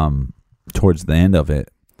 towards the end of it,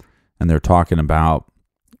 and they're talking about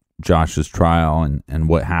Josh's trial and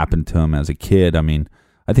what happened to him as a kid. I mean,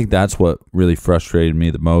 I think that's what really frustrated me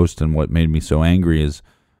the most, and what made me so angry is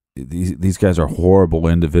these guys are horrible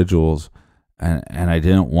individuals, and I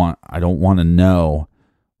don't want to know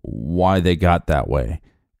why they got that way,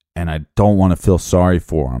 and I don't want to feel sorry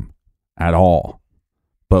for them at all.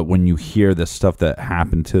 But when you hear this stuff that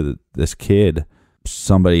happened to this kid,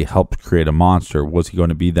 somebody helped create a monster. Was he going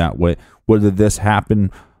to be that way? Would this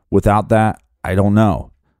happen without that? I don't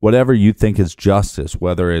know. Whatever you think is justice,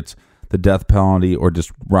 whether it's the death penalty or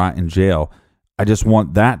just rot in jail, I just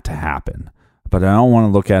want that to happen. But I don't want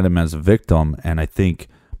to look at him as a victim, and I think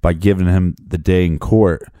by giving him the day in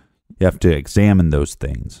court, you have to examine those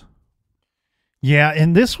things. Yeah,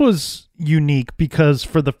 and this was unique because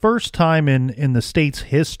for the first time in the state's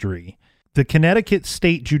history, the Connecticut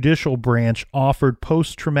State Judicial Branch offered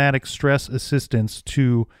post-traumatic stress assistance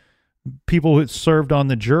to people who served on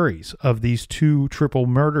the juries of these two triple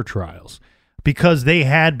murder trials because they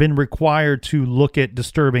had been required to look at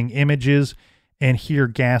disturbing images and hear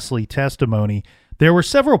ghastly testimony. There were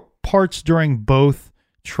several parts during both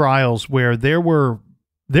trials where there were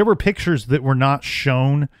pictures that were not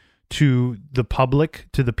shown to the public,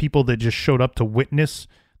 to the people that just showed up to witness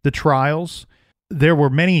the trials. There were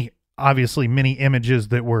many images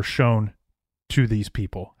that were shown to these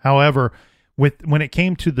people. However, when it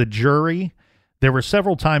came to the jury, there were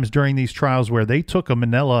several times during these trials where they took a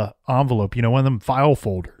manila envelope, one of them file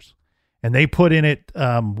folders, and they put in it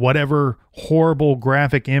whatever horrible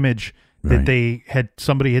graphic image that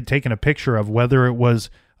somebody had taken a picture of, whether it was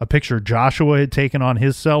a picture Joshua had taken on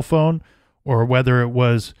his cell phone or whether it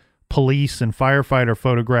was police and firefighter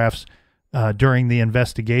photographs during the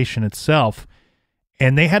investigation itself.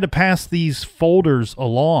 And they had to pass these folders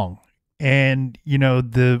along. And,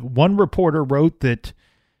 the one reporter wrote that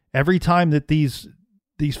every time that these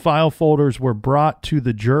file folders were brought to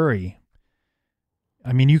the jury,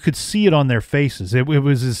 I mean, you could see it on their faces. It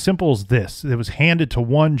was as simple as this. It was handed to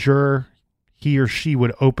one juror. He or she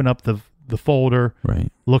would open up the folder,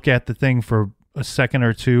 look at the thing for a second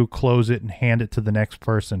or two, close it, and hand it to the next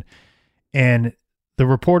person. And the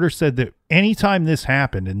reporter said that anytime this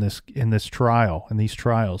happened in these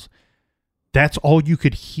trials, that's all you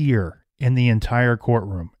could hear in the entire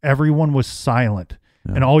courtroom. Everyone was silent,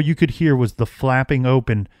 and all you could hear was the flapping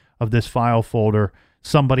open of this file folder,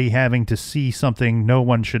 somebody having to see something no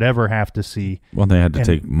one should ever have to see. Well, they had to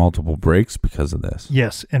take multiple breaks because of this.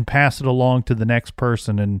 Yes, and pass it along to the next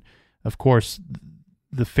person. And, of course,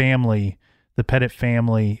 the Pettit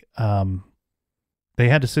family, they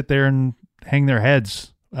had to sit there and hang their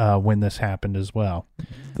heads when this happened as well.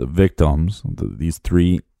 The victims, these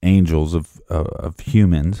three angels of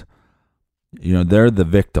humans, they're the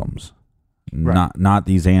victims, not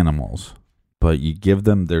these animals. But you give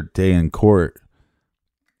them their day in court,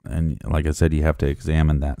 and like I said, you have to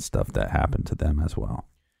examine that stuff that happened to them as well.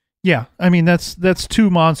 Yeah, I mean that's two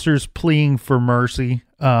monsters pleading for mercy.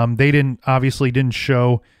 They obviously didn't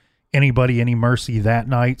show anybody any mercy that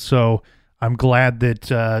night, so I'm glad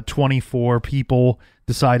that 24 people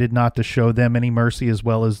decided not to show them any mercy, as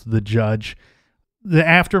well as the judge. The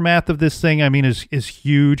aftermath of this thing, I mean, is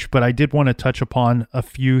huge, but I did want to touch upon a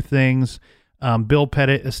few things. Bill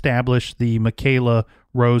Pettit established the Michaela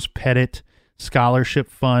Rose Pettit Scholarship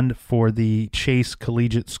Fund for the Chase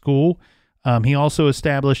Collegiate School. He also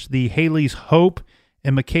established the Haley's Hope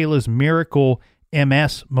and Michaela's Miracle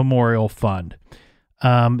MS Memorial Fund.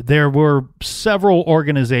 There were several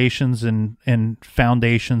organizations and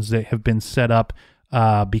foundations that have been set up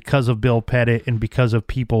because of Bill Pettit and because of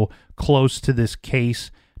people close to this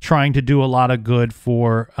case, trying to do a lot of good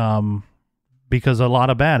because a lot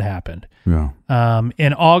of bad happened. Yeah.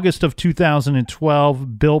 In August of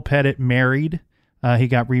 2012, Bill Pettit married. He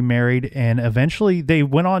got remarried, and eventually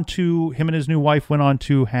him and his new wife went on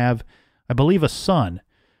to have, I believe, a son.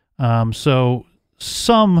 So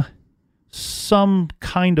some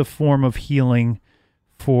kind of form of healing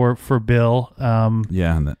for Bill.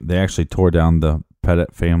 And they actually tore down the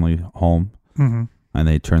Pettit family home, and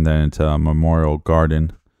they turned that into a memorial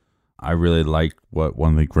garden. I really like what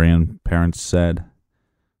one of the grandparents said,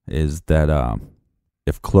 is that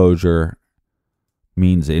if closure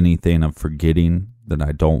means anything of forgetting, then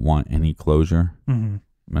I don't want any closure. And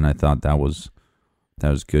I thought that was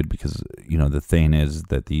good, because the thing is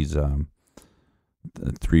that these the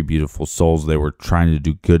three beautiful souls, they were trying to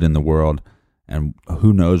do good in the world, and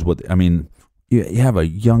who knows what you have a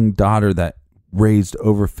young daughter that raised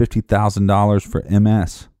over $50,000 for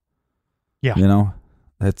MS.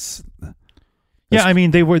 That's I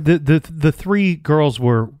mean, they were the three girls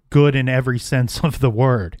were good in every sense of the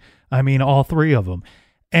word. I mean, all three of them.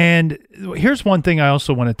 And here's one thing I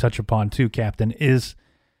also want to touch upon too, Captain, is,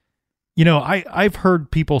 I've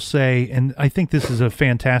heard people say, and I think this is a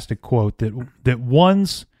fantastic quote, that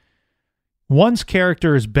one's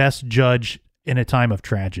character is best judged in a time of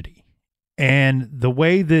tragedy. And the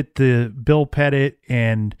way that the Bill Pettit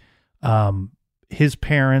and his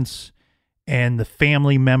parents and the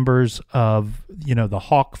family members of, the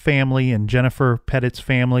Hawk family and Jennifer Pettit's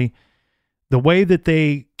family, the way that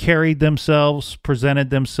they carried themselves, presented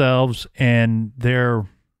themselves, and their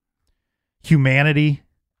humanity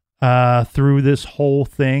through this whole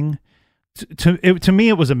thing, to me,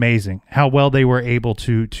 it was amazing how well they were able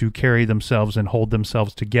to carry themselves and hold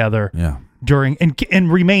themselves together during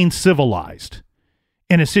and remain civilized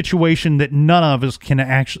in a situation that none of us can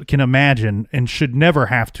imagine and should never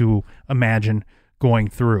have to imagine going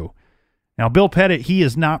through. Now, Bill Pettit, he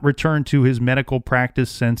has not returned to his medical practice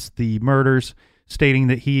since the murders, stating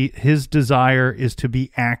that his desire is to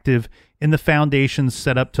be active in the foundations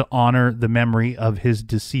set up to honor the memory of his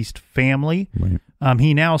deceased family. Right.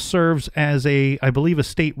 He now serves as I believe, a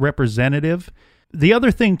state representative. The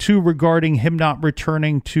other thing, too, regarding him not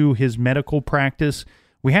returning to his medical practice,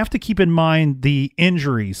 we have to keep in mind the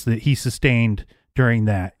injuries that he sustained during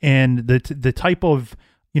that, and the type of,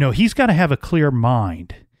 he's got to have a clear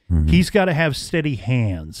mind. Mm-hmm. He's got to have steady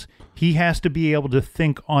hands. He has to be able to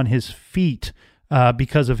think on his feet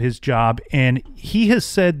because of his job. And he has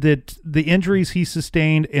said that the injuries he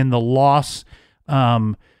sustained and the loss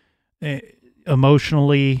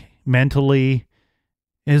emotionally, mentally,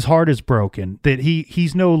 his heart is broken, that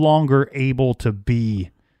he's no longer able to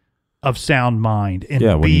be of sound mind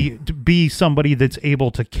and be somebody that's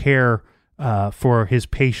able to care for his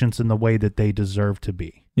patients in the way that they deserve to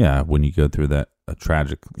be. Yeah, when you go through a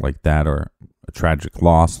tragic like that or a tragic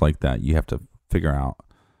loss like that, you have to figure out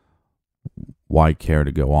why care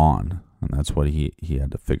to go on, and that's what he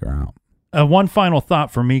had to figure out. One final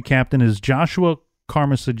thought for me, Captain, is Joshua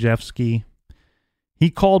Karmasajewski. He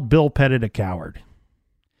called Bill Pettit a coward.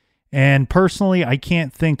 And personally, I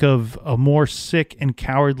can't think of a more sick and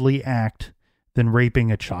cowardly act than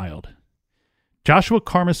raping a child. Joshua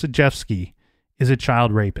Karmasajewski is a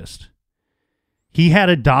child rapist. He had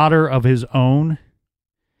a daughter of his own,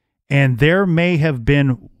 and there may have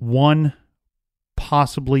been one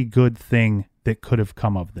possibly good thing that could have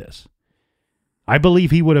come of this. I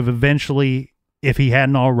believe he would have eventually, if he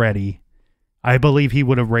hadn't already, I believe he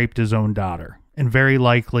would have raped his own daughter, and very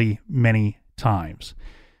likely many times.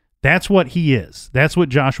 That's what he is. That's what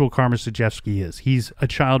Joshua Karmasajewski is. He's a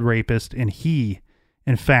child rapist, and he,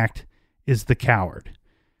 in fact, is the coward.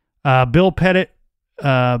 Bill Pettit,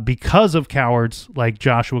 because of cowards like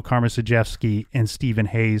Joshua Karmasajewski and Stephen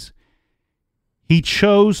Hayes, he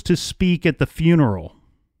chose to speak at the funeral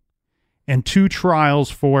and 2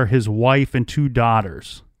 trials for his wife and 2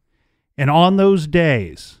 daughters. And on those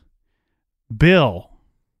days,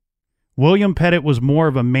 William Pettit was more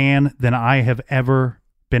of a man than I have ever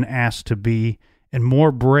been asked to be, and more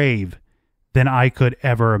brave than I could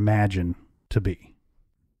ever imagine to be.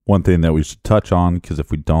 One thing that we should touch on, because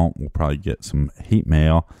if we don't, we'll probably get some hate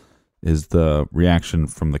mail, is the reaction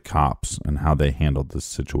from the cops and how they handled this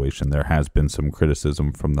situation. There has been some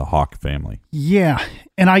criticism from the Hawk family. Yeah,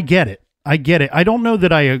 and I get it. I don't know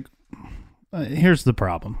that here's the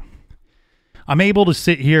problem. I'm able to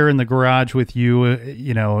sit here in the garage with you,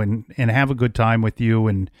 and have a good time with you,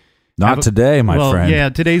 and not today, my friend. Yeah,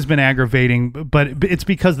 today's been aggravating, but it's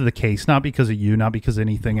because of the case, not because of you, not because of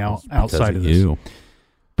anything outside of this. You.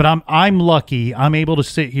 But I'm lucky. I'm able to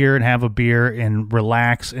sit here and have a beer and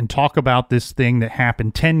relax and talk about this thing that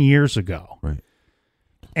happened 10 years ago. Right.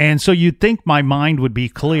 And so you'd think my mind would be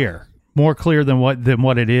clear, more clear than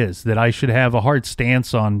what it is, that I should have a hard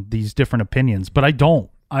stance on these different opinions, but I don't.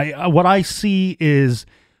 What I see is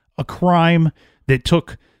a crime that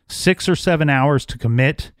took 6 or 7 hours to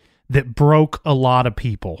commit, that broke a lot of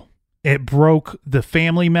people. It broke the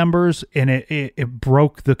family members, and it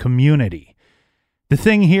broke the community. The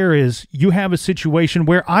thing here is you have a situation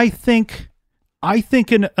where I think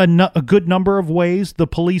in a good number of ways the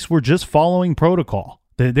police were just following protocol.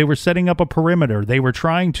 They were setting up a perimeter. They were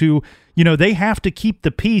trying to, they have to keep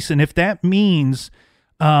the peace, and if that means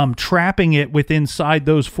trapping it inside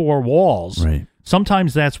those 4 walls, right,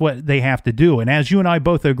 sometimes that's what they have to do. And as you and I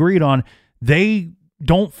both agreed on, they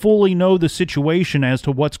don't fully know the situation as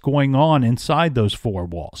to what's going on inside those 4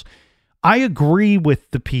 walls. I agree with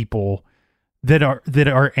the people that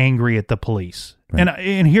are angry at the police. Right.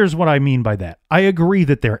 And here's what I mean by that. I agree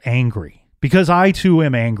that they're angry, because I too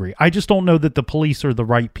am angry. I just don't know that the police are the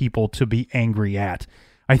right people to be angry at.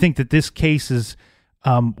 I think that this case is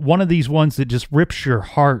one of these ones that just rips your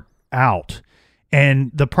heart out.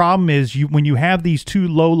 And the problem is when you have these 2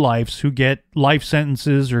 lowlifes who get life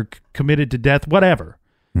sentences or committed to death, whatever,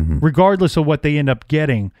 regardless of what they end up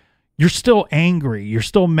getting, you're still angry, you're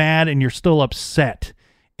still mad, and you're still upset.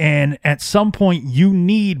 And at some point, you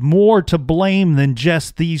need more to blame than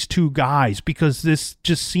just these 2 guys, because this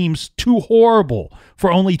just seems too horrible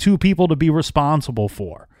for only 2 people to be responsible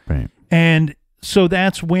for. Right. And so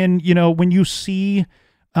that's when, when you see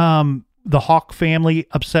the Hawk family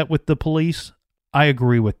upset with the police, I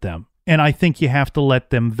agree with them. And I think you have to let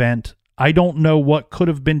them vent. I don't know what could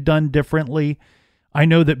have been done differently. I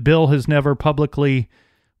know that Bill has never publicly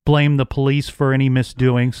blamed the police for any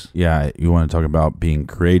misdoings. Yeah, you want to talk about being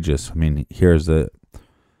courageous. I mean, here's the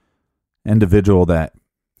individual that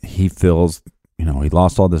he feels, he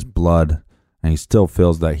lost all this blood, and he still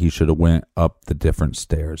feels that he should have went up the different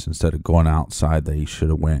stairs instead of going outside, that he should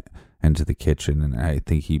have went into the kitchen. And I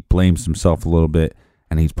think he blames himself a little bit,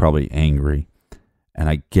 and he's probably angry. And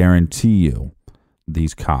I guarantee you,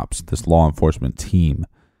 these cops, this law enforcement team,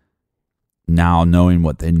 now knowing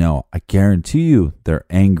what they know, I guarantee you they're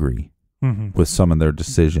angry with some of their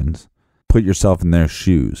decisions. Put yourself in their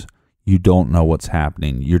shoes. You don't know what's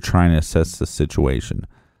happening. You're trying to assess the situation.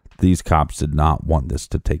 These cops did not want this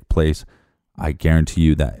to take place. I guarantee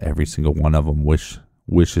you that every single one of them wish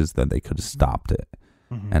wishes that they could have stopped it.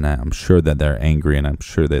 And I'm sure that they're angry, and I'm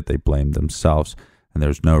sure that they blame themselves, and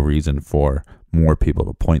there's no reason for more people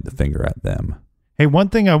to point the finger at them. Hey, one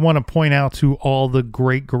thing I want to point out to all the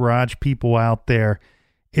great garage people out there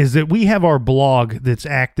is that we have our blog that's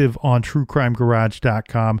active on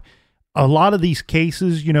truecrimegarage.com. A lot of these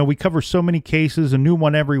cases, we cover so many cases, a new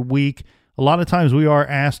one every week. A lot of times we are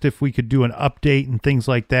asked if we could do an update and things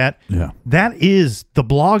like that. Yeah. The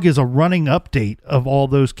blog is a running update of all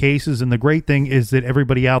those cases. And the great thing is that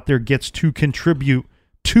everybody out there gets to contribute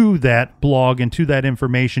to that blog and to that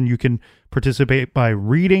information. You can participate by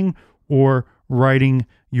reading or writing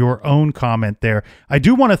your own comment there. I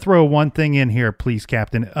do want to throw one thing in here, please,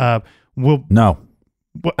 Captain. No.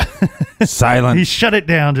 Silence. He shut it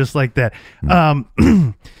down just like that.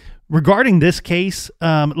 Regarding this case,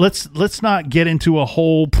 let's not get into a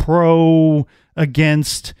whole pro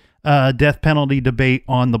against death penalty debate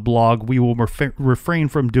on the blog. We will refrain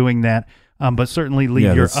from doing that, but certainly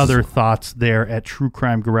leave your other thoughts there at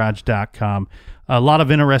truecrimegarage.com. A lot of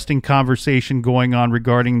interesting conversation going on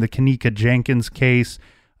regarding the Kenneka Jenkins case,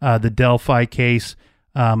 the Delphi case.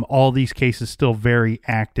 All these cases still very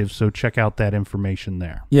active, so check out that information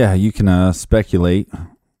there. Yeah, you can speculate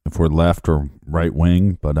if we're left or right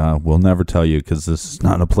wing, but we'll never tell you because this is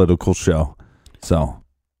not a political show. So,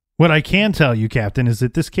 what I can tell you, Captain, is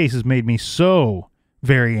that this case has made me so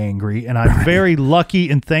very angry, and I'm very lucky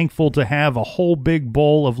and thankful to have a whole big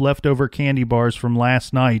bowl of leftover candy bars from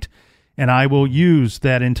last night, and I will use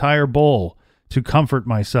that entire bowl to comfort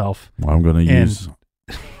myself. Well, I'm going to use...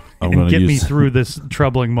 and get me through this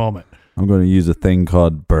troubling moment. I'm going to use a thing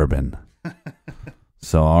called bourbon.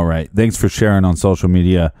 So, all right. Thanks for sharing on social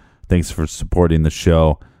media. Thanks for supporting the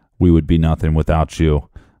show. We would be nothing without you.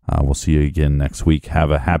 We'll see you again next week.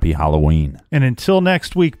 Have a happy Halloween. And until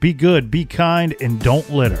next week, be good, be kind, and don't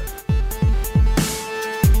litter.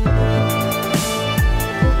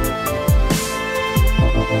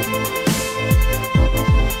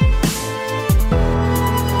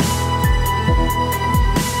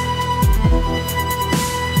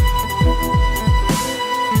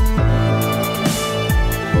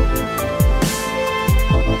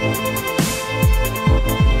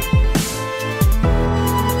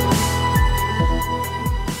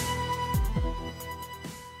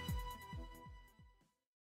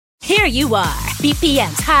 Here you are,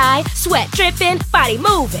 BPMs high, sweat dripping, body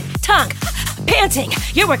moving, tongue panting.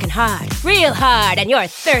 You're working hard, real hard, and you're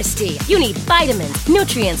thirsty. You need vitamins,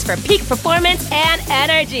 nutrients for peak performance and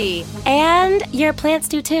energy. And your plants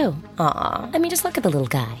do too. Aw, I mean, just look at the little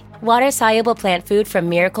guy. Water-soluble plant food from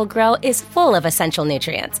Miracle Grow is full of essential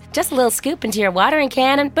nutrients. Just a little scoop into your watering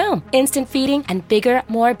can and boom, instant feeding and bigger,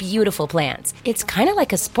 more beautiful plants. It's kind of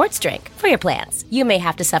like a sports drink for your plants. You may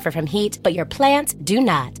have to suffer from heat, but your plants do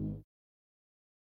not.